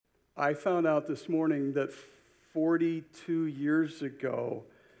I found out this morning that 42 years ago,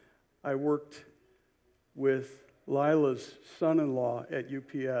 I worked with Lila's son-in-law at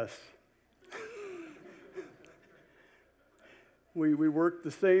UPS. We worked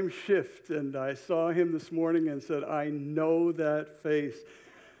the same shift, and I saw him this morning and said, I know that face.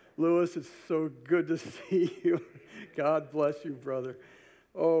 Louis, it's so good to see you. God bless you, brother.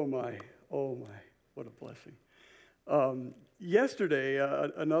 Oh my, what a blessing. Yesterday,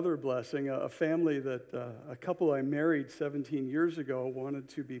 another blessing, a family that a couple I married 17 years ago wanted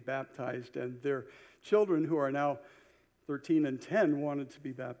to be baptized, and their children, who are now 13 and 10, wanted to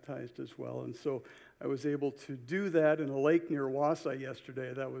be baptized as well. And so I was able to do that in a lake near Wausau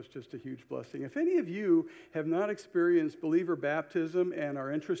yesterday. That was just a huge blessing. If any of you have not experienced believer baptism and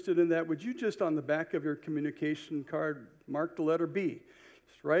are interested in that, would you just on the back of your communication card mark the letter B?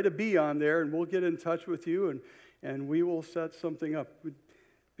 Just write a B on there, and we'll get in touch with you, and we will set something up. We'd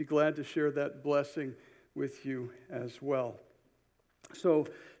be glad to share that blessing with you as well. So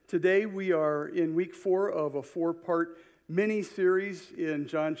today we are in week 4 of a 4-part mini-series in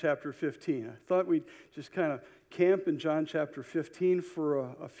John chapter 15. I thought we'd just kind of camp in John chapter 15 for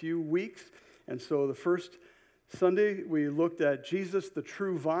a few weeks. And so the first Sunday we looked at Jesus, the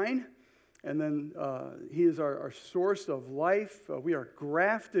true vine. And then he is our source of life. We are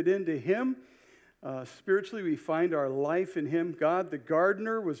grafted into him. Spiritually, we find our life in him. God, the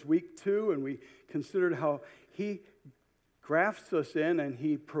gardener, was week 2, and we considered how he grafts us in and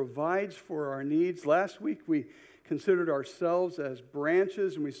he provides for our needs. Last week, we considered ourselves as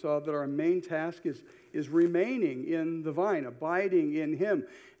branches, and we saw that our main task is remaining in the vine, abiding in him,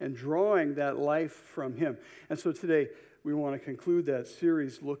 and drawing that life from him. And so today, we want to conclude that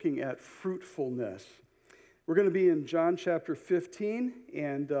series looking at fruitfulness. We're going to be in John chapter 15,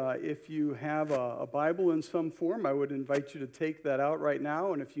 and if you have a Bible in some form, I would invite you to take that out right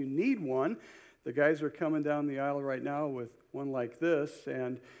now. And if you need one, the guys are coming down the aisle right now with one like this,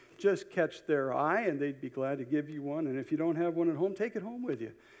 and just catch their eye, and they'd be glad to give you one. And if you don't have one at home, take it home with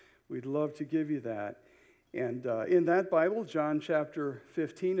you. We'd love to give you that. And in that Bible, John chapter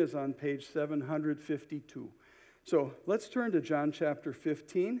 15 is on page 752. So let's turn to John chapter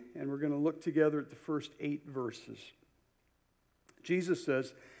 15, and we're going to look together at the first 8 verses. Jesus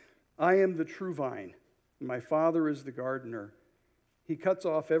says, I am the true vine, and my Father is the gardener. He cuts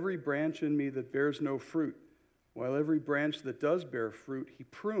off every branch in me that bears no fruit, while every branch that does bear fruit, he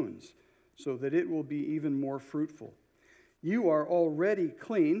prunes, so that it will be even more fruitful. You are already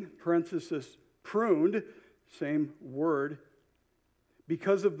clean, parenthesis, pruned, same word,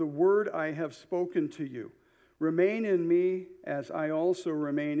 because of the word I have spoken to you. Remain in me as I also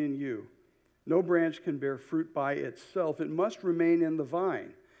remain in you. No branch can bear fruit by itself. It must remain in the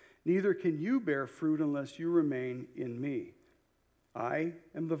vine. Neither can you bear fruit unless you remain in me. I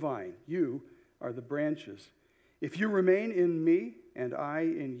am the vine. You are the branches. If you remain in me and I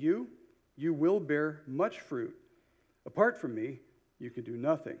in you, you will bear much fruit. Apart from me, you can do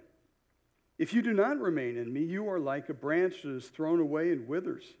nothing. If you do not remain in me, you are like a branch that is thrown away and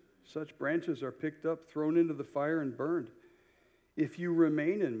withers. Such branches are picked up, thrown into the fire, and burned. If you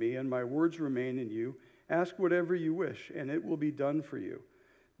remain in me and my words remain in you, ask whatever you wish, and it will be done for you.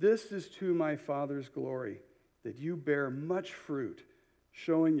 This is to my Father's glory, that you bear much fruit,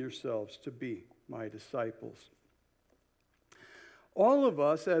 showing yourselves to be my disciples. All of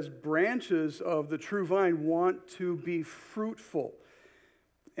us, as branches of the true vine, want to be fruitful.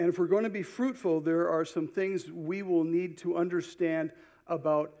 And if we're going to be fruitful, there are some things we will need to understand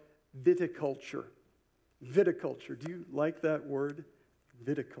about viticulture. Viticulture. Do you like that word?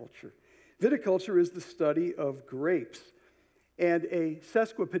 Viticulture. Viticulture is the study of grapes. And a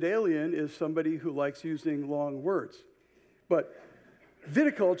sesquipedalian is somebody who likes using long words. But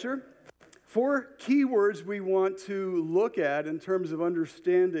viticulture, 4 key words we want to look at in terms of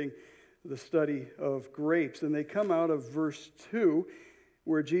understanding the study of grapes. And they come out of verse 2,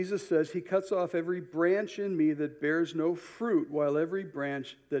 where Jesus says, he cuts off every branch in me that bears no fruit, while every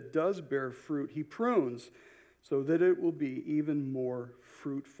branch that does bear fruit he prunes, so that it will be even more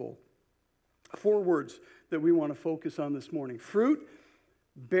fruitful. 4 words that we want to focus on this morning: fruit,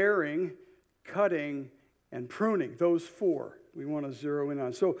 bearing, cutting, and pruning. Those 4 we want to zero in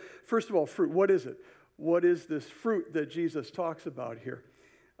on. So first of all, fruit. What is it? What is this fruit that Jesus talks about here?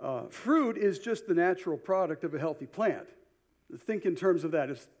 Fruit is just the natural product of a healthy plant. Think in terms of that.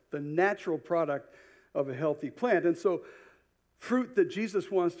 It's the natural product of a healthy plant. And so fruit that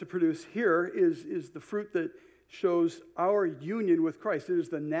Jesus wants to produce here is the fruit that shows our union with Christ. It is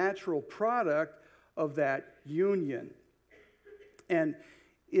the natural product of that union. And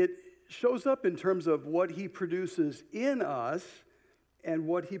it shows up in terms of what he produces in us and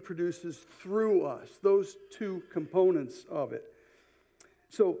what he produces through us, those two components of it.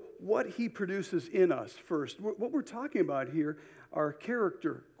 So what he produces in us first, what we're talking about here are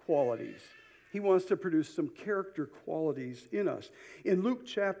character qualities. He wants to produce some character qualities in us. In Luke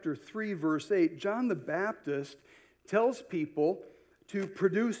chapter 3, verse 8, John the Baptist tells people to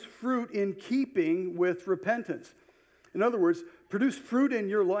produce fruit in keeping with repentance. In other words, produce fruit in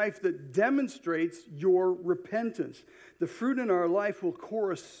your life that demonstrates your repentance. The fruit in our life will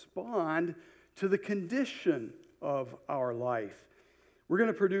correspond to the condition of our life. We're going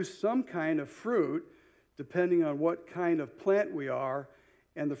to produce some kind of fruit depending on what kind of plant we are,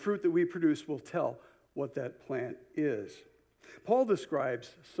 and the fruit that we produce will tell what that plant is. Paul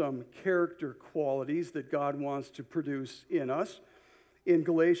describes some character qualities that God wants to produce in us. In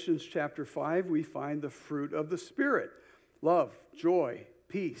Galatians chapter 5, we find the fruit of the Spirit: love, joy,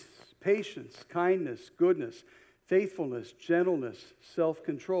 peace, patience, kindness, goodness, faithfulness, gentleness,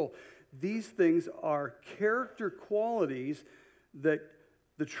 self-control. These things are character qualities that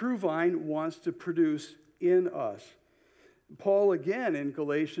the true vine wants to produce in us. Paul, again, in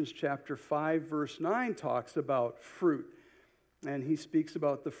Galatians chapter 5, verse 9, talks about fruit. And he speaks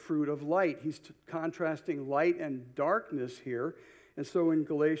about the fruit of light. He's contrasting light and darkness here. And so in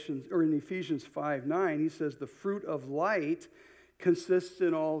Ephesians 5:9, he says the fruit of light consists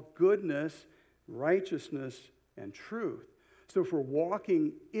in all goodness, righteousness, and truth. So if we're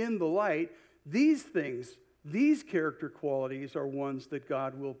walking in the light, these things, these character qualities are ones that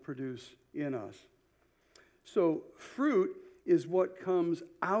God will produce in us. So fruit is what comes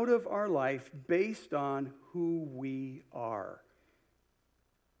out of our life based on who we are.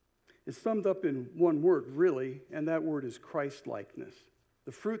 It's summed up in one word, really, and that word is Christ-likeness.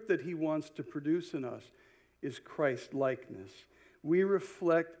 The fruit that he wants to produce in us is Christ-likeness. We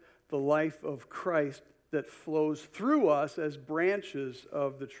reflect the life of Christ that flows through us as branches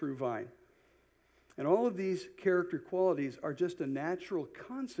of the true vine. And all of these character qualities are just a natural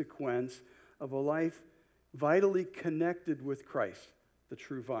consequence of a life vitally connected with Christ, the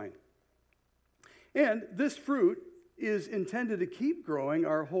true vine. And this fruit is intended to keep growing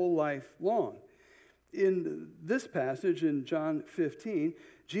our whole life long. In this passage in John 15,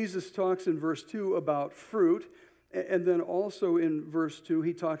 Jesus talks in verse 2 about fruit, and then also in verse 2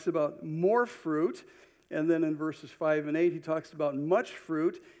 he talks about more fruit, and then in verses 5 and 8 he talks about much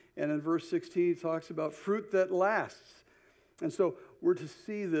fruit, and in verse 16 he talks about fruit that lasts. And so we're to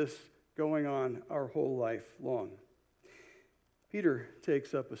see this going on our whole life long. Peter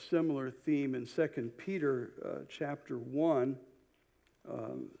takes up a similar theme in 2 Peter chapter 1,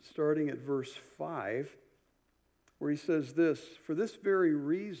 starting at verse 5, where he says this: "For this very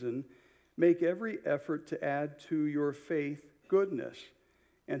reason, make every effort to add to your faith goodness,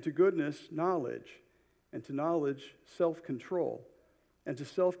 and to goodness knowledge, and to knowledge self-control, and to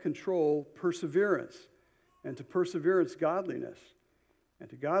self-control perseverance, and to perseverance godliness, and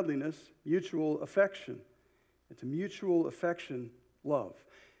to godliness mutual affection, and to mutual affection love."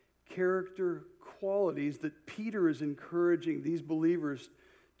 Character qualities that Peter is encouraging these believers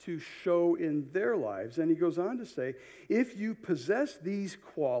to show in their lives. And he goes on to say, if you possess these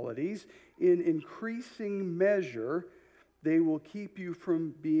qualities in increasing measure, they will keep you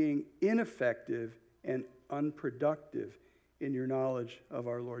from being ineffective and unproductive in your knowledge of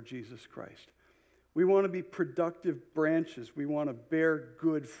our Lord Jesus Christ. We want to be productive branches. We want to bear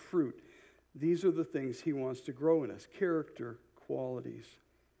good fruit. These are the things he wants to grow in us, character qualities.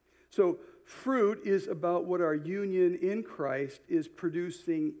 So fruit is about what our union in Christ is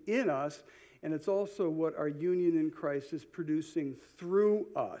producing in us, and it's also what our union in Christ is producing through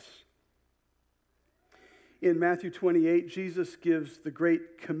us. In Matthew 28, Jesus gives the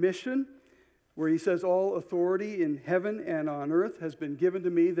Great Commission, where he says, all authority in heaven and on earth has been given to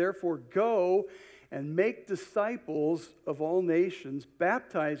me. Therefore, go and make disciples of all nations,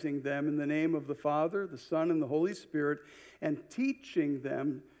 baptizing them in the name of the Father, the Son, and the Holy Spirit, and teaching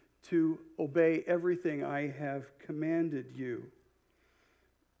them to obey everything I have commanded you.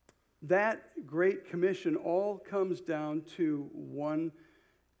 That Great Commission all comes down to one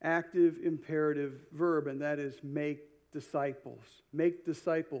active imperative verb, and that is make disciples. Make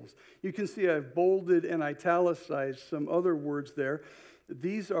disciples. You can see I've bolded and italicized some other words there.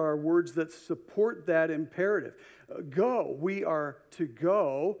 These are words that support that imperative. Go. We are to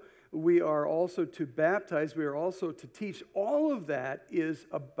go. We are also to baptize. We are also to teach. All of that is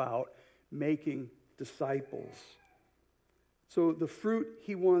about making disciples. So the fruit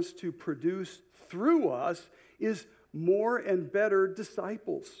he wants to produce through us is more and better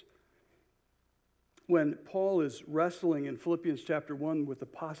disciples. When Paul is wrestling in Philippians chapter 1 with the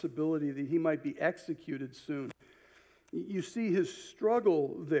possibility that he might be executed soon, You see his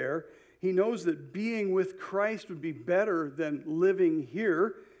struggle there. He knows that being with Christ would be better than living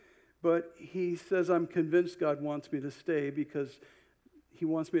here, but he says, I'm convinced God wants me to stay because he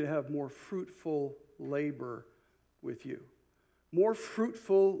wants me to have more fruitful labor with you. More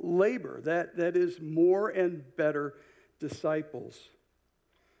fruitful labor. That is more and better disciples.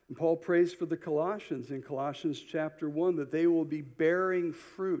 And Paul prays for the Colossians in Colossians chapter 1 that they will be bearing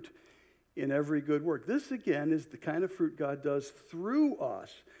fruit in every good work. This, again, is the kind of fruit God does through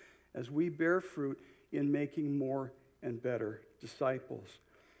us as we bear fruit in making more and better disciples.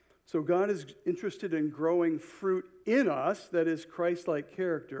 So God is interested in growing fruit in us, that is Christ-like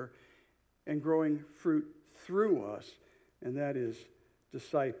character, and growing fruit through us, and that is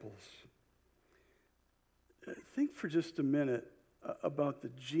disciples. Think for just a minute about the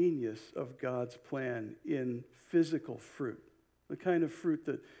genius of God's plan in physical fruit, the kind of fruit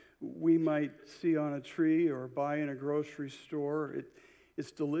that we might see on a tree or buy in a grocery store.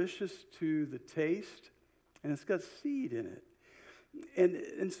 It's delicious to the taste, and it's got seed in it.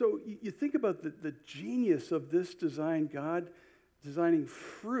 And so you think about the genius of this design, God designing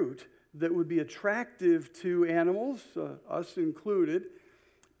fruit that would be attractive to animals, us included,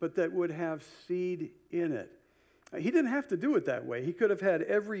 but that would have seed in it. He didn't have to do it that way. He could have had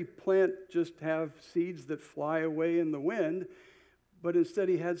every plant just have seeds that fly away in the wind, but instead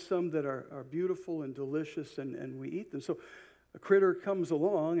he had some that are beautiful and delicious, and we eat them. So a critter comes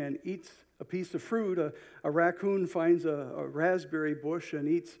along and eats a piece of fruit. A raccoon finds a raspberry bush and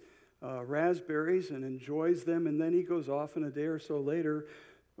eats raspberries and enjoys them, and then he goes off, and a day or so later,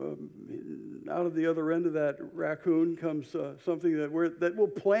 out of the other end of that raccoon comes something that will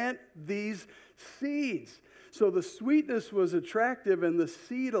plant these seeds. So the sweetness was attractive, and the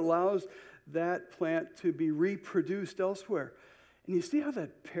seed allows that plant to be reproduced elsewhere. And you see how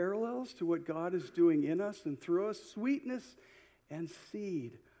that parallels to what God is doing in us and through us? Sweetness and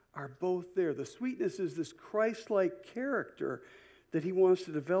seed are both there. The sweetness is this Christ-like character that he wants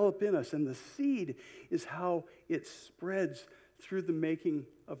to develop in us, and the seed is how it spreads through the making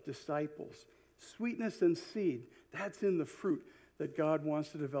of disciples. Sweetness and seed, that's in the fruit that God wants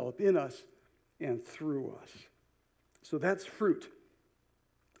to develop in us and through us. So that's fruit.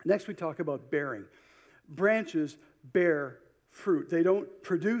 Next, we talk about bearing. Branches bear fruit. They don't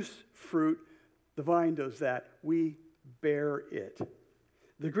produce fruit. The vine does that. We bear it.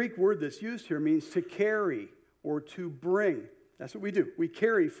 The Greek word that's used here means to carry or to bring. That's what we do. We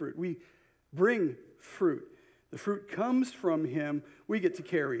carry fruit. We bring fruit. The fruit comes from him. We get to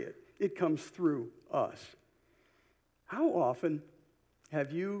carry it. It comes through us. How often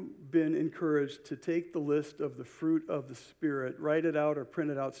have you been encouraged to take the list of the fruit of the Spirit, write it out or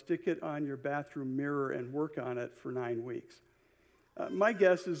print it out, stick it on your bathroom mirror, and work on it for 9 weeks? My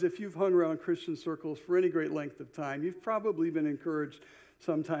guess is if you've hung around Christian circles for any great length of time, you've probably been encouraged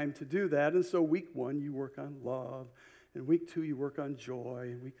sometime to do that. And so week 1, you work on love. And week 2, you work on joy.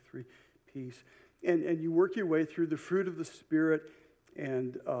 And week 3, peace. And you work your way through the fruit of the Spirit.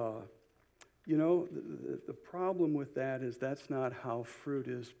 And, the problem with that is that's not how fruit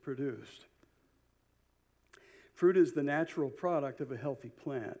is produced. Fruit is the natural product of a healthy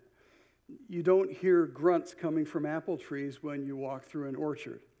plant. You don't hear grunts coming from apple trees when you walk through an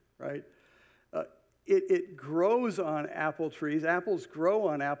orchard, right? It grows on apple trees. Apples grow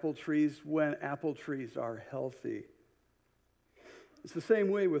on apple trees when apple trees are healthy. It's the same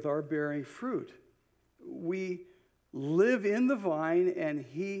way with our bearing fruit. We live in the vine, and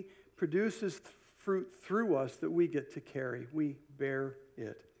he produces fruit through us that we get to carry. We bear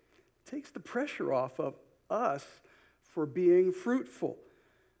it. It takes the pressure off of us for being fruitful.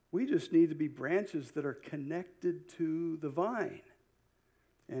 We just need to be branches that are connected to the vine.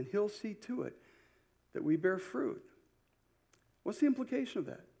 And he'll see to it that we bear fruit. What's the implication of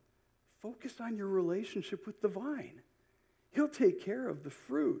that? Focus on your relationship with the vine. He'll take care of the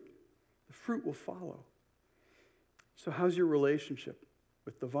fruit. The fruit will follow. So how's your relationship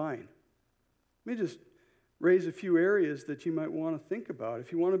with the vine? Let me just raise a few areas that you might want to think about.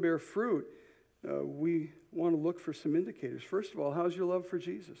 If you want to bear fruit, we want to look for some indicators. First of all, how's your love for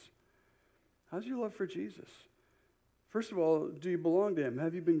Jesus? How's your love for Jesus? First of all, do you belong to him?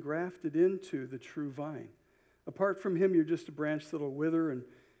 Have you been grafted into the true vine? Apart from him, you're just a branch that will wither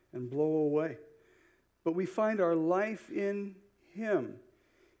and blow away. But we find our life in him.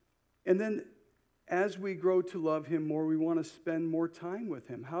 And then as we grow to love him more, we want to spend more time with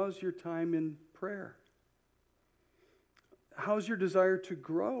him. How's your time in prayer? How's your desire to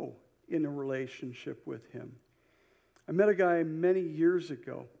grow in a relationship with him? I met a guy many years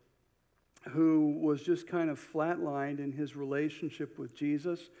ago who was just kind of flatlined in his relationship with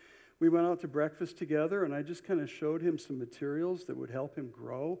Jesus. We went out to breakfast together, and I just kind of showed him some materials that would help him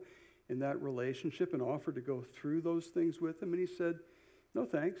grow in that relationship and offered to go through those things with him. And he said, no,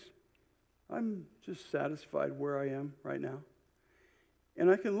 thanks. I'm just satisfied where I am right now.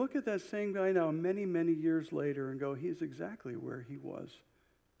 And I can look at that same guy now many, many years later and go, he's exactly where he was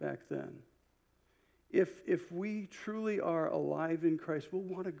back then. If we truly are alive in Christ, we'll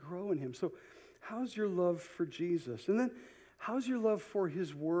want to grow in him. So how's your love for Jesus? And then how's your love for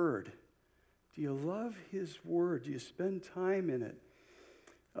his word? Do you love his word? Do you spend time in it?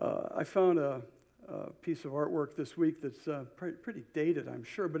 I found a piece of artwork this week that's pretty dated, I'm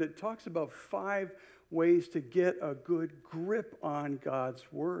sure, but it talks about 5 ways to get a good grip on God's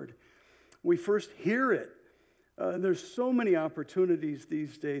word. We first hear it. There's so many opportunities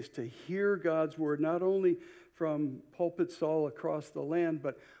these days to hear God's word, not only from pulpits all across the land,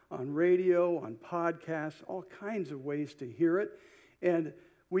 but on radio, on podcasts, all kinds of ways to hear it. And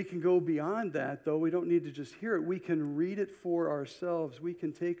we can go beyond that, though. We don't need to just hear it. We can read it for ourselves. We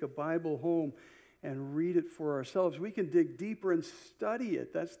can take a Bible home and read it for ourselves. We can dig deeper and study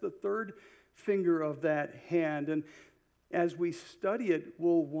it. That's the third finger of that hand. And as we study it,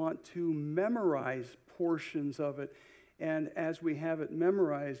 we'll want to memorize portions of it. And as we have it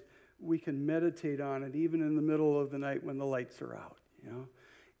memorized, we can meditate on it even in the middle of the night when the lights are out.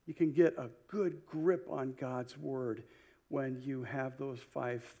 You can get a good grip on God's word when you have those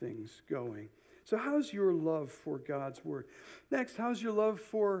 5 things going. So how's your love for God's word? Next, how's your love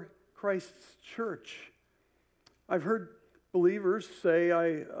for Christ's church? I've heard believers say,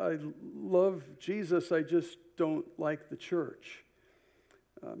 I love Jesus, I just don't like the church.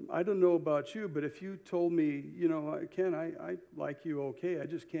 I don't know about you, but if you told me, Ken, I like you okay, I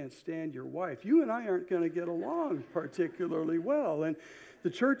just can't stand your wife, you and I aren't going to get along particularly well. And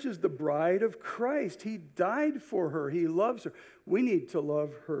the church is the bride of Christ. He died for her. He loves her. We need to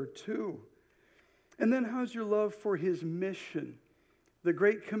love her too. And then how's your love for his mission? The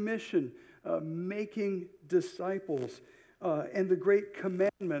Great Commission, making disciples. And the Great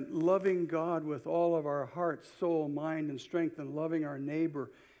Commandment, loving God with all of our heart, soul, mind, and strength, and loving our neighbor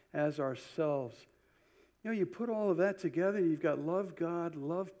as ourselves. You put all of that together, and you've got love God,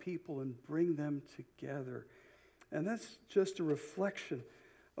 love people, and bring them together. And that's just a reflection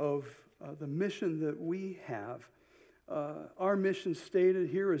of the mission that we have. Our mission stated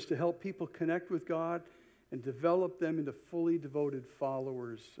here is to help people connect with God and develop them into fully devoted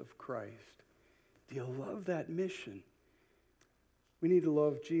followers of Christ. Do you love that mission? We need to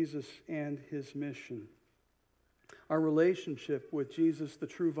love Jesus and his mission. Our relationship with Jesus, the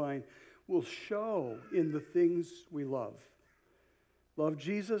true vine, will show in the things we love. Love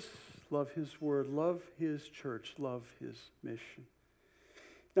Jesus, love his word, love his church, love his mission.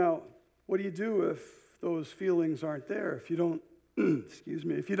 Now, what do you do if those feelings aren't there? If you don't,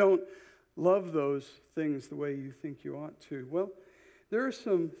 if you don't love those things the way you think you ought to? Well, there are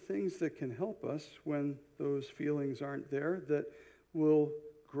some things that can help us when those feelings aren't there that will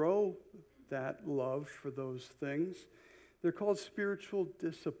grow that love for those things. They're called spiritual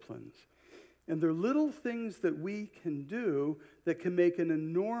disciplines. And they're little things that we can do that can make an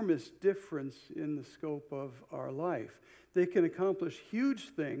enormous difference in the scope of our life. They can accomplish huge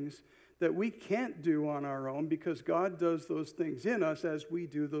things that we can't do on our own because God does those things in us as we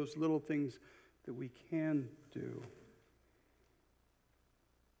do those little things that we can do.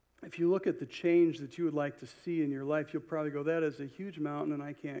 If you look at the change that you would like to see in your life, you'll probably go, that is a huge mountain and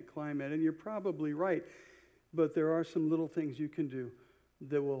I can't climb it. And you're probably right. But there are some little things you can do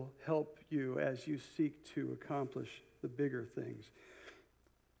that will help you as you seek to accomplish the bigger things.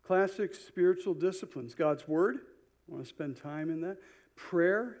 Classic spiritual disciplines. God's Word. I want to spend time in that.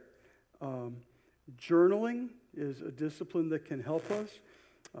 Prayer. Journaling is a discipline that can help us.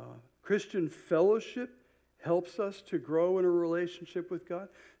 Christian fellowship helps us to grow in a relationship with God.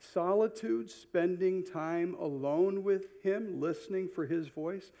 Solitude, spending time alone with him, listening for his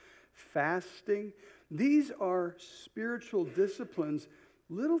voice. Fasting. These are spiritual disciplines,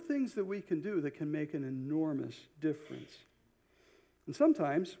 little things that we can do that can make an enormous difference. And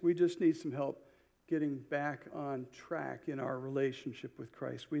sometimes we just need some help getting back on track in our relationship with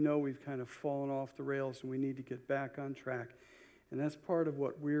Christ. We know we've kind of fallen off the rails and we need to get back on track. And that's part of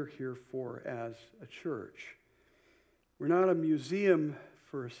what we're here for as a church. We're not a museum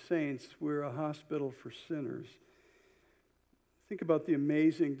for saints. We're a hospital for sinners. Think about the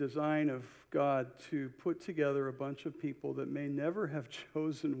amazing design of God to put together a bunch of people that may never have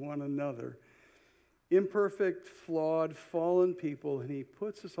chosen one another. Imperfect, flawed, fallen people, and he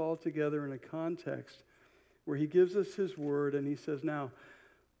puts us all together in a context where he gives us his word and he says, now,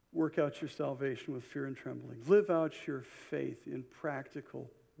 work out your salvation with fear and trembling. Live out your faith in practical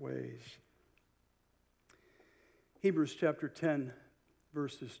ways. Hebrews chapter 10,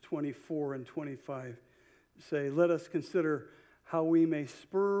 verses 24 and 25 say, "Let us consider how we may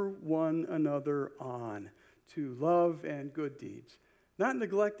spur one another on to love and good deeds, not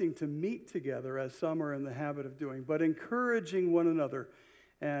neglecting to meet together as some are in the habit of doing, but encouraging one another,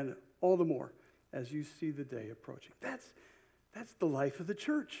 and all the more as you see the day approaching." That's the life of the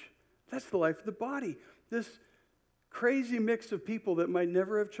church. That's the life of the body. This crazy mix of people that might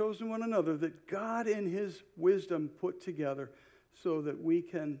never have chosen one another, that God in his wisdom put together so that we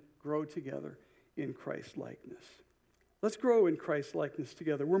can grow together in Christ-likeness. Let's grow in Christ-likeness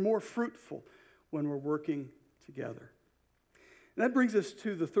together. We're more fruitful when we're working together. And that brings us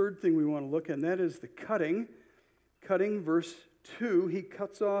to the third thing we want to look at, and that is the cutting. Cutting, verse 2, "He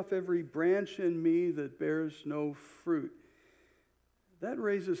cuts off every branch in me that bears no fruit." That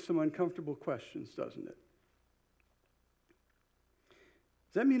raises some uncomfortable questions, doesn't it?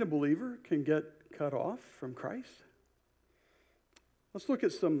 Does that mean a believer can get cut off from Christ? Let's look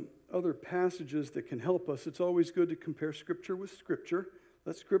at some other passages that can help us. It's always good to compare Scripture with Scripture.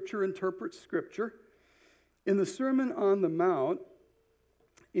 Let Scripture interpret Scripture. In the Sermon on the Mount,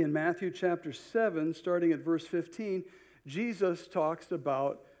 in Matthew chapter 7, starting at verse 15, Jesus talks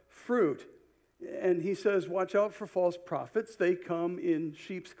about fruit. And he says, "Watch out for false prophets. They come in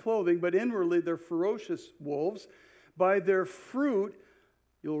sheep's clothing, but inwardly they're ferocious wolves. By their fruit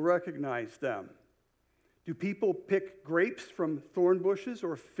you'll recognize them. Do people pick grapes from thorn bushes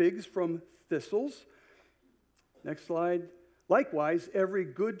or figs from thistles?" Next slide. "Likewise, every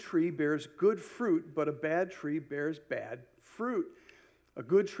good tree bears good fruit, but a bad tree bears bad fruit. A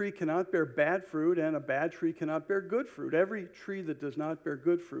good tree cannot bear bad fruit, and a bad tree cannot bear good fruit. Every tree that does not bear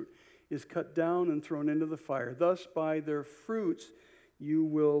good fruit is cut down and thrown into the fire. Thus, by their fruits you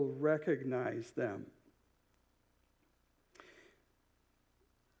will recognize them."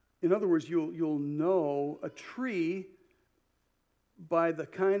 In other words, you'll know a tree by the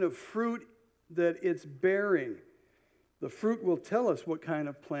kind of fruit that it's bearing. The fruit will tell us what kind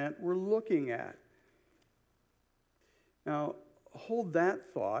of plant we're looking at. Now, hold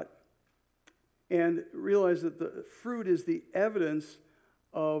that thought and realize that the fruit is the evidence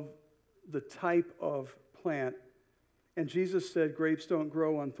of the type of plant. And Jesus said, grapes don't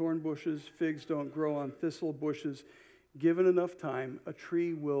grow on thorn bushes, figs don't grow on thistle bushes. Given enough time, a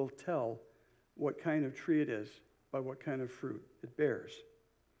tree will tell what kind of tree it is by what kind of fruit it bears.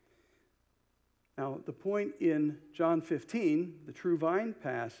 Now, the point in John 15, the true vine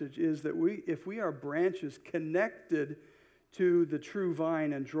passage, is that if we are branches connected to the true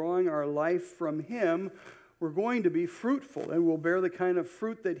vine and drawing our life from him, we're going to be fruitful and we'll bear the kind of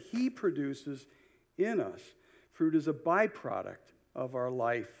fruit that he produces in us. Fruit is a byproduct of our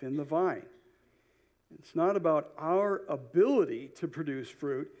life in the vine. It's not about our ability to produce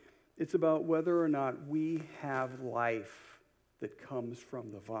fruit. It's about whether or not we have life that comes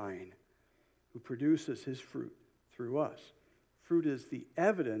from the vine, who produces his fruit through us. Fruit is the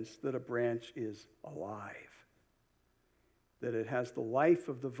evidence that a branch is alive, that it has the life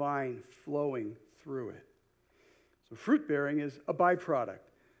of the vine flowing through it. So fruit bearing is a byproduct.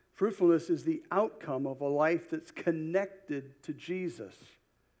 Fruitfulness is the outcome of a life that's connected to Jesus.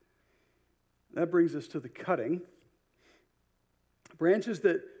 That brings us to the cutting. Branches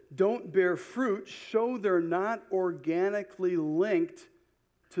that don't bear fruit show they're not organically linked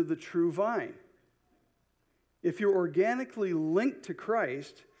to the true vine. If you're organically linked to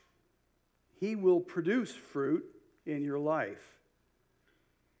Christ, he will produce fruit in your life.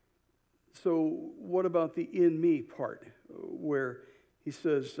 So what about the "in me" part, where he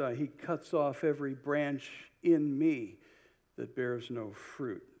says he cuts off every branch in me that bears no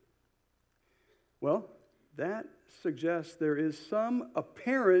fruit? Well, that suggests there is some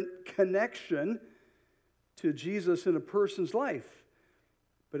apparent connection to Jesus in a person's life,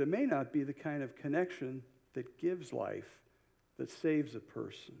 but it may not be the kind of connection that gives life, that saves a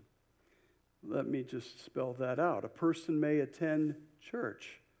person. Let me just spell that out. A person may attend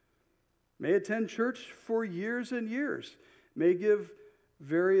church for years and years, may give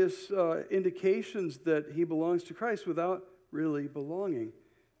various indications that he belongs to Christ without really belonging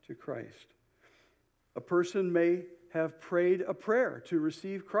to Christ. A person may have prayed a prayer to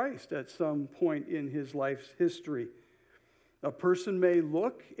receive Christ at some point in his life's history. A person may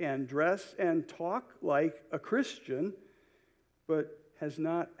look and dress and talk like a Christian, but has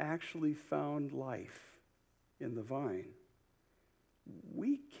not actually found life in the vine.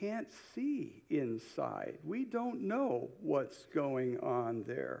 We can't see inside. We don't know what's going on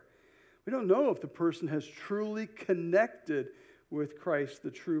there. We don't know if the person has truly connected with Christ,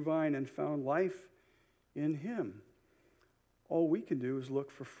 the true vine, and found life in him. all we can do is look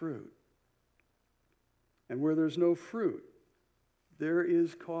for fruit. And where there's no fruit, there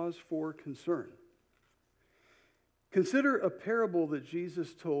is cause for concern. Consider a parable that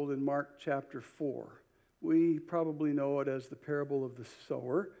Jesus told in Mark chapter 4. We probably know it as the parable of the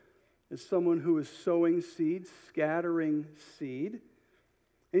sower. It's someone who is sowing seed, scattering seed.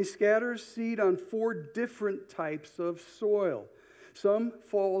 And he scatters seed on 4 different types of soil. Some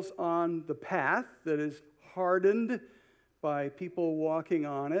falls on the path that is hardened by people walking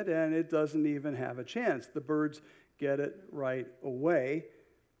on it, and it doesn't even have a chance. The birds get it right away.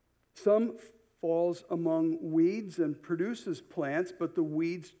 Some falls among weeds and produces plants, but the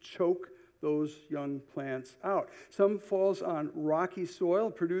weeds choke those young plants out. Some falls on rocky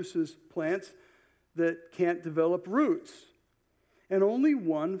soil, produces plants that can't develop roots. And only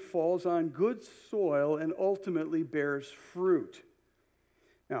one falls on good soil and ultimately bears fruit.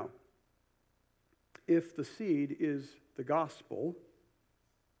 Now, if the seed is the gospel,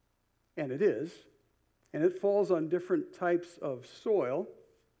 and it is, and it falls on different types of soil,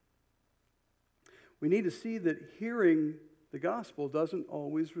 we need to see that hearing the gospel doesn't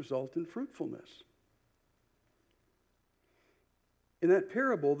always result in fruitfulness. In that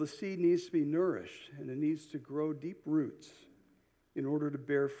parable, the seed needs to be nourished, and it needs to grow deep roots in order to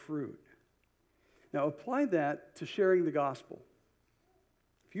bear fruit. Now, apply that to sharing the gospel.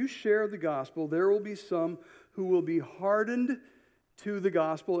 If you share the gospel, there will be some who will be hardened to the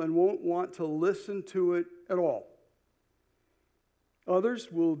gospel and won't want to listen to it at all. Others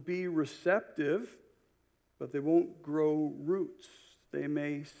will be receptive, but they won't grow roots. They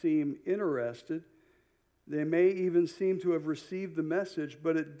may seem interested. They may even seem to have received the message,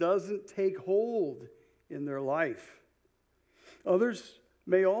 but it doesn't take hold in their life. Others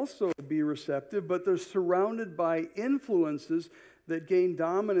may also be receptive, but they're surrounded by influences that gain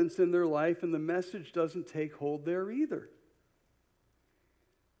dominance in their life, and the message doesn't take hold there either.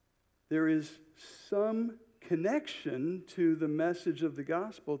 There is some connection to the message of the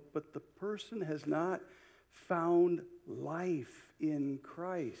gospel, but the person has not found life in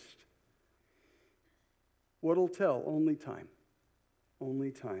Christ. What'll tell? Only time.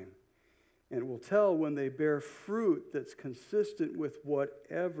 Only time. And it will tell when they bear fruit that's consistent with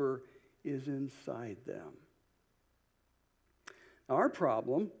whatever is inside them. Now, our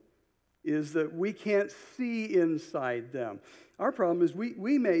problem is that we can't see inside them. Our problem is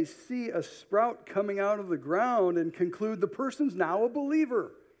we may see a sprout coming out of the ground and conclude the person's now a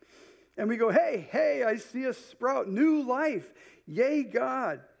believer. And we go, hey, I see a sprout, new life. Yay,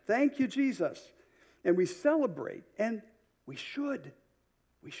 God. Thank you, Jesus. And we celebrate, and we should.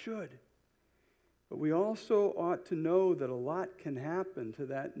 We should. But we also ought to know that a lot can happen to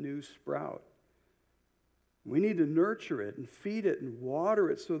that new sprout. We need to nurture it and feed it and water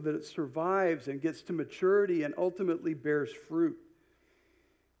it so that it survives and gets to maturity and ultimately bears fruit.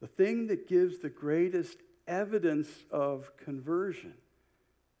 The thing that gives the greatest evidence of conversion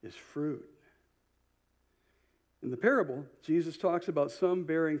is fruit. In the parable, Jesus talks about some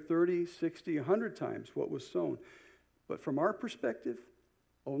bearing 30, 60, 100 times what was sown. But from our perspective,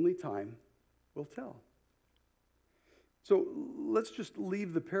 only time will tell. So let's just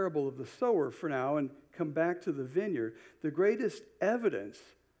leave the parable of the sower for now and come back to the vineyard. The greatest evidence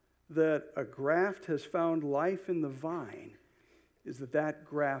that a graft has found life in the vine is that that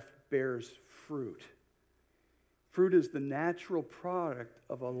graft bears fruit. Fruit is the natural product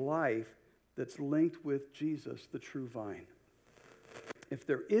of a life that's linked with Jesus, the true vine. If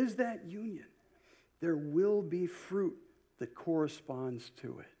there is that union, there will be fruit that corresponds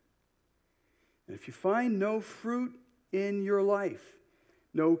to it. And if you find no fruit in your life,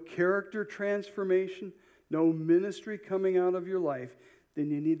 no character transformation, no ministry coming out of your life, then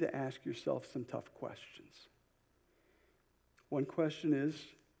you need to ask yourself some tough questions. One question is,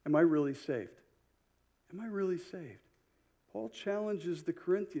 am I really saved? Am I really saved? Paul challenges the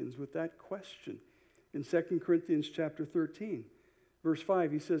Corinthians with that question in 2 Corinthians chapter 13. Verse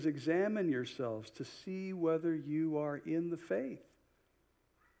 5, he says, examine yourselves to see whether you are in the faith.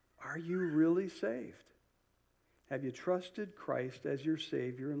 Are you really saved? Have you trusted Christ as your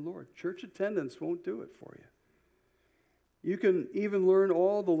Savior and Lord? Church attendance won't do it for you. You can even learn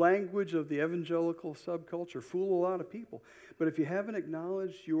all the language of the evangelical subculture, fool a lot of people. But if you haven't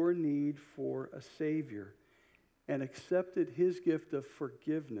acknowledged your need for a Savior and accepted His gift of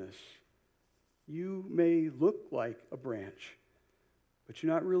forgiveness, you may look like a branch, but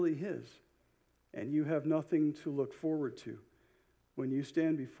you're not really His. And you have nothing to look forward to when you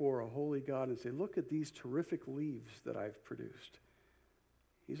stand before a holy God and say, look at these terrific leaves that I've produced.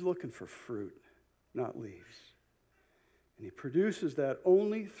 He's looking for fruit, not leaves. And He produces that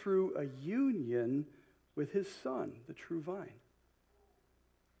only through a union with his Son, the true vine.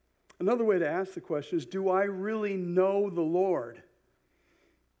 Another way to ask the question is, do I really know the Lord?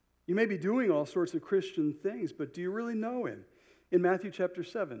 You may be doing all sorts of Christian things, but do you really know him? In Matthew chapter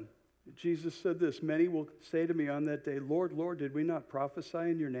 7, Jesus said this, "Many will say to me on that day, 'Lord, Lord, did we not prophesy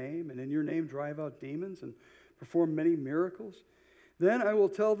in your name, and in your name drive out demons and perform many miracles?' Then I will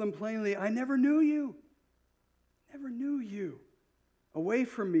tell them plainly, 'I never knew you. Never knew you. Away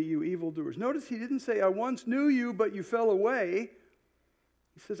from me, you evildoers.'" Notice he didn't say, "I once knew you, but you fell away."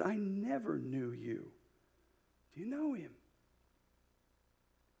 He says, "I never knew you." Do you know him?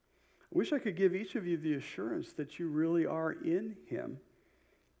 I wish I could give each of you the assurance that you really are in him.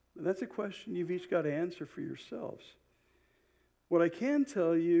 But that's a question you've each got to answer for yourselves. What I can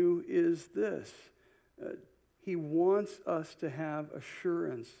tell you is this. He wants us to have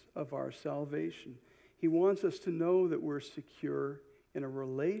assurance of our salvation. He wants us to know that we're secure in a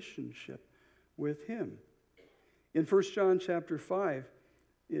relationship with him. In 1 John chapter 5,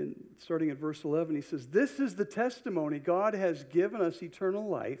 starting at verse 11, he says, "This is the testimony God has given us, eternal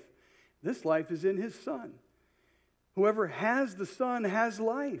life. This life is in his Son. Whoever has the Son has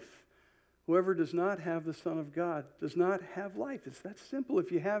life. Whoever does not have the Son of God does not have life." It's that simple.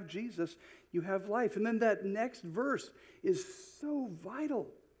 If you have Jesus, you have life. And then that next verse is so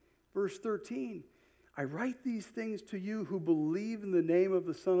vital. Verse 13, "I write these things to you who believe in the name of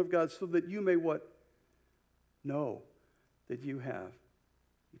the Son of God, so that you may" what? "Know that you have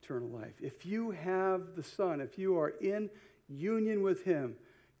eternal life." If you have the Son, if you are in union with him,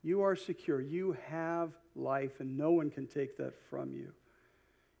 you are secure. You have life, and no one can take that from you.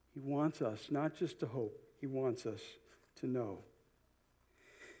 He wants us not just to hope, he wants us to know.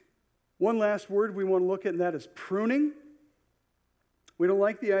 One last word we want to look at, and that is pruning. We don't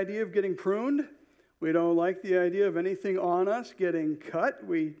like the idea of getting pruned. We don't like the idea of anything on us getting cut.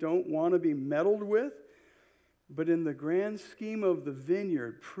 We don't want to be meddled with. But in the grand scheme of the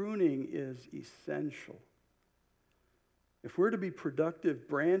vineyard, pruning is essential. If we're to be productive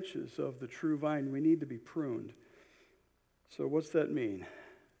branches of the true vine, we need to be pruned. So what's that mean?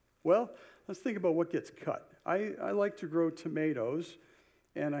 Well, let's think about what gets cut. I like to grow tomatoes,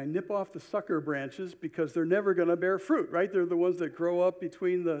 and I nip off the sucker branches because they're never going to bear fruit, right? They're the ones that grow up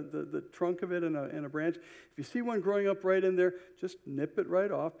between the trunk of it and a branch. If you see one growing up right in there, just nip it right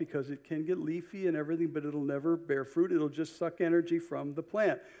off because it can get leafy and everything, but it'll never bear fruit. It'll just suck energy from the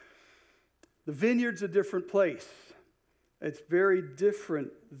plant. The vineyard's a different place. It's very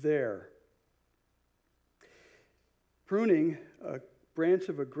different there. Pruning a branch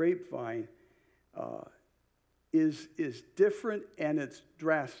of a grapevine is different, and it's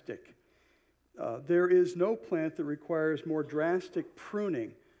drastic. There is no plant that requires more drastic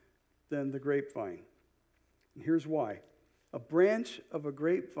pruning than the grapevine. And here's why. A branch of a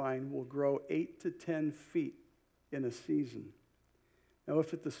grapevine will grow 8 to 10 feet in a season. Now,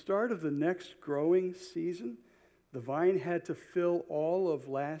 if at the start of the next growing season, the vine had to fill all of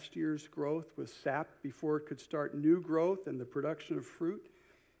last year's growth with sap before it could start new growth and the production of fruit,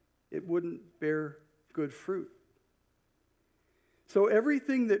 it wouldn't bear good fruit. So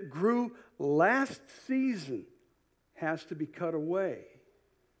everything that grew last season has to be cut away.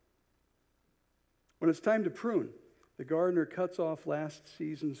 When it's time to prune, the gardener cuts off last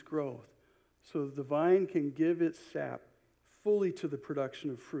season's growth so that the vine can give its sap fully to the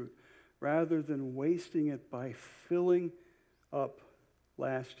production of fruit, rather than wasting it by filling up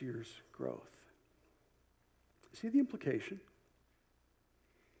last year's growth. See the implication?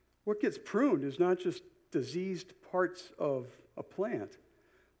 What gets pruned is not just diseased parts of a plant.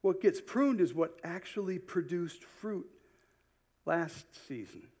 What gets pruned is what actually produced fruit last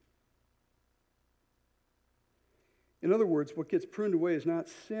season. In other words, what gets pruned away is not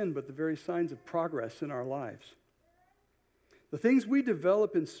sin, but the very signs of progress in our lives. The things we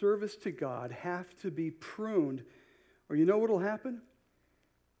develop in service to God have to be pruned, or you know what will happen?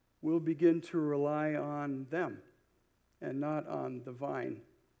 We'll begin to rely on them and not on the vine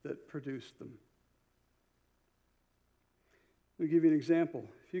that produced them. Let me give you an example.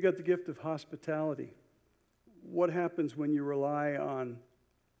 If you got the gift of hospitality, what happens when you rely on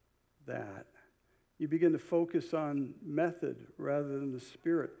that? You begin to focus on method rather than the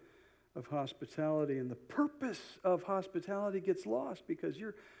spirit of hospitality, and the purpose of hospitality gets lost because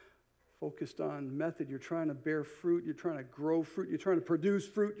you're focused on method. You're trying to bear fruit. You're trying to grow fruit. You're trying to produce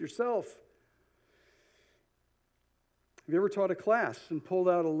fruit yourself. Have you ever taught a class and pulled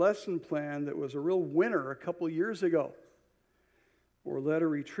out a lesson plan that was a real winner a couple years ago? Or led a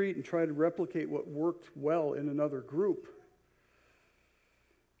retreat and tried to replicate what worked well in another group?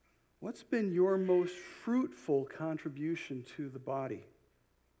 What's been your most fruitful contribution to the body?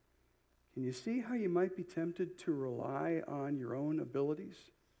 Can you see how you might be tempted to rely on your own abilities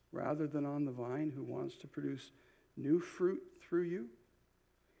rather than on the vine who wants to produce new fruit through you?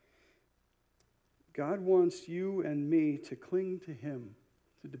 God wants you and me to cling to him,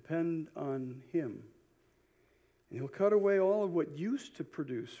 to depend on him. And he'll cut away all of what used to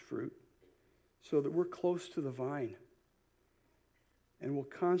produce fruit so that we're close to the vine. And we'll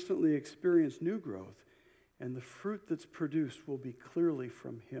constantly experience new growth, and the fruit that's produced will be clearly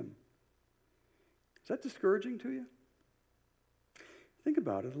from him. Is that discouraging to you? Think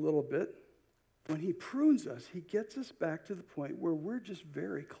about it a little bit. When he prunes us, he gets us back to the point where we're just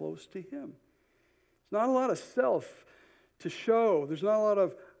very close to him. There's not a lot of self to show. There's not a lot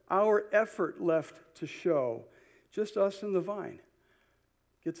of our effort left to show. Just us and the vine.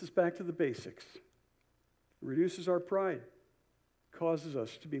 Gets us back to the basics. Reduces our pride. Causes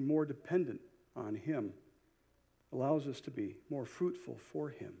us to be more dependent on him. Allows us to be more fruitful for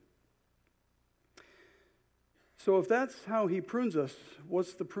him. So if that's how he prunes us,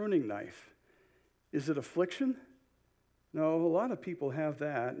 what's the pruning knife? Is it affliction? No, a lot of people have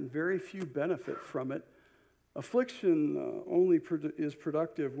that, and very few benefit from it. Affliction only is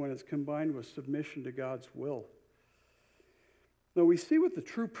productive when it's combined with submission to God's will. Now, we see what the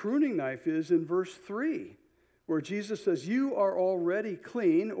true pruning knife is in verse 3, where Jesus says, "You are already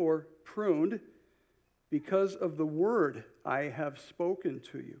clean," or pruned, "because of the word I have spoken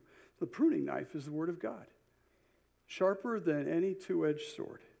to you." The pruning knife is the word of God, sharper than any two-edged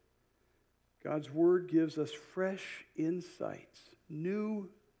sword. God's word gives us fresh insights, new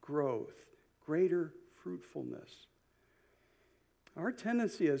growth, greater fruitfulness. Our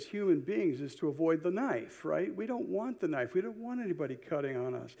tendency as human beings is to avoid the knife, right? We don't want the knife. We don't want anybody cutting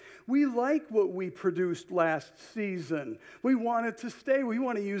on us. We like what we produced last season. We want it to stay. We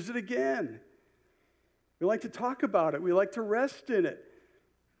want to use it again. We like to talk about it. We like to rest in it.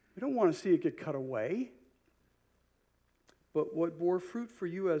 We don't want to see it get cut away. But what bore fruit for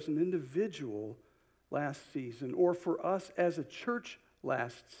you as an individual last season, or for us as a church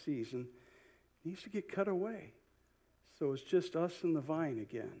last season, needs to get cut away. So it's just us and the vine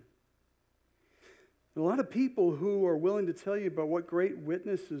again. A lot of people who are willing to tell you about what great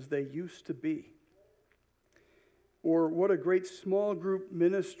witnesses they used to be, or what a great small group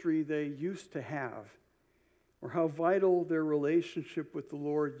ministry they used to have, or how vital their relationship with the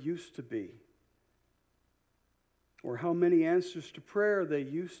Lord used to be, or how many answers to prayer they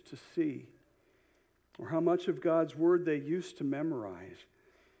used to see, or how much of God's word they used to memorize.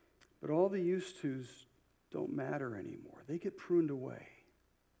 But all the used tos don't matter anymore. They get pruned away.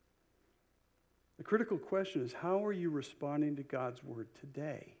 The critical question is, how are you responding to God's word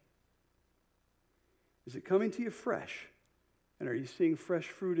today? Is it coming to you fresh? And are you seeing fresh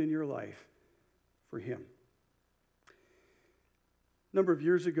fruit in your life for him? A number of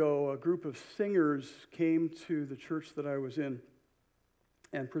years ago, a group of singers came to the church that I was in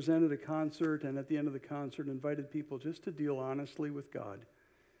and presented a concert, and at the end of the concert invited people just to deal honestly with God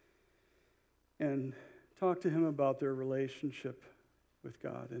and talk to him about their relationship with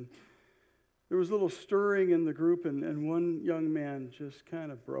God. And there was a little stirring in the group, and one young man just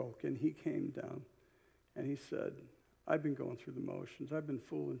kind of broke, and he came down and he said, "I've been going through the motions. I've been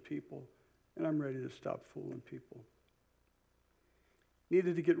fooling people, and I'm ready to stop fooling people."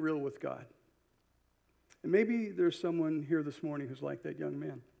 Needed to get real with God. And maybe there's someone here this morning who's like that young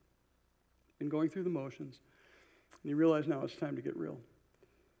man. Been going through the motions, and you realize now it's time to get real.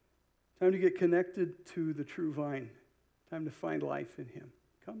 Time to get connected to the true vine. Time to find life in him.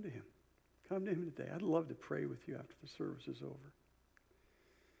 Come to him. Come to him today. I'd love to pray with you after the service is over.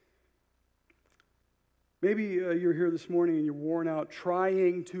 Maybe you're here this morning and you're worn out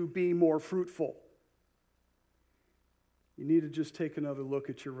trying to be more fruitful. You need to just take another look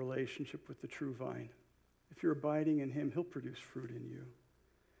at your relationship with the true vine. If you're abiding in him, he'll produce fruit in you.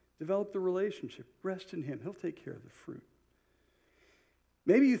 Develop the relationship. Rest in him. He'll take care of the fruit.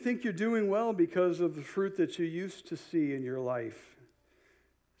 Maybe you think you're doing well because of the fruit that you used to see in your life.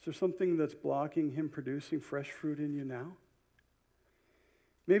 Is there something that's blocking him producing fresh fruit in you now?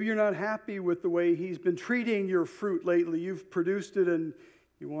 Maybe you're not happy with the way he's been treating your fruit lately. You've produced it and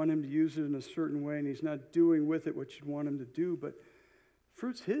you want him to use it in a certain way, and he's not doing with it what you'd want him to do, but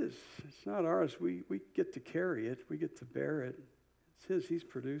fruit's his. It's not ours. We get to carry it. We get to bear it. It's his. He's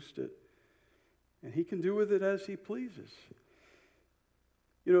produced it. And he can do with it as he pleases.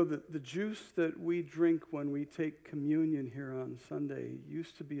 You know, the juice that we drink when we take communion here on Sunday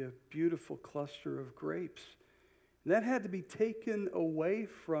used to be a beautiful cluster of grapes. And that had to be taken away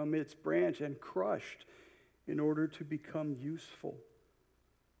from its branch and crushed in order to become useful.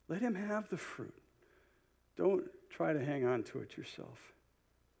 Let him have the fruit. Don't try to hang on to it yourself.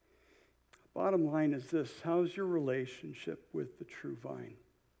 Bottom line is this: how's your relationship with the true vine?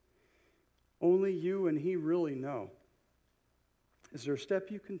 Only you and he really know. Is there a step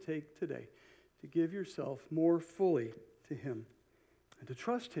you can take today to give yourself more fully to him and to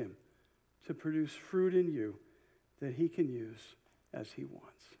trust him to produce fruit in you that he can use as he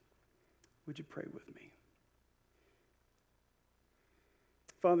wants? Would you pray with me?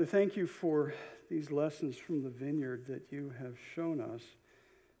 Father, thank you for these lessons from the vineyard that you have shown us.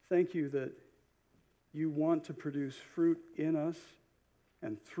 Thank you that you want to produce fruit in us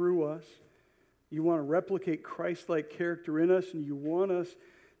and through us. You want to replicate Christ-like character in us, and you want us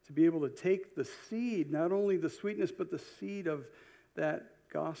to be able to take the seed, not only the sweetness, but the seed of that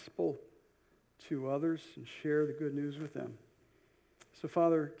gospel to others and share the good news with them. So,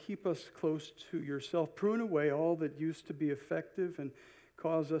 Father, keep us close to yourself. Prune away all that used to be effective and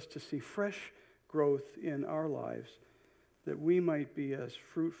cause us to see fresh growth in our lives, that we might be as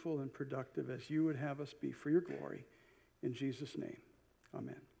fruitful and productive as you would have us be for your glory. In Jesus' name,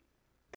 amen.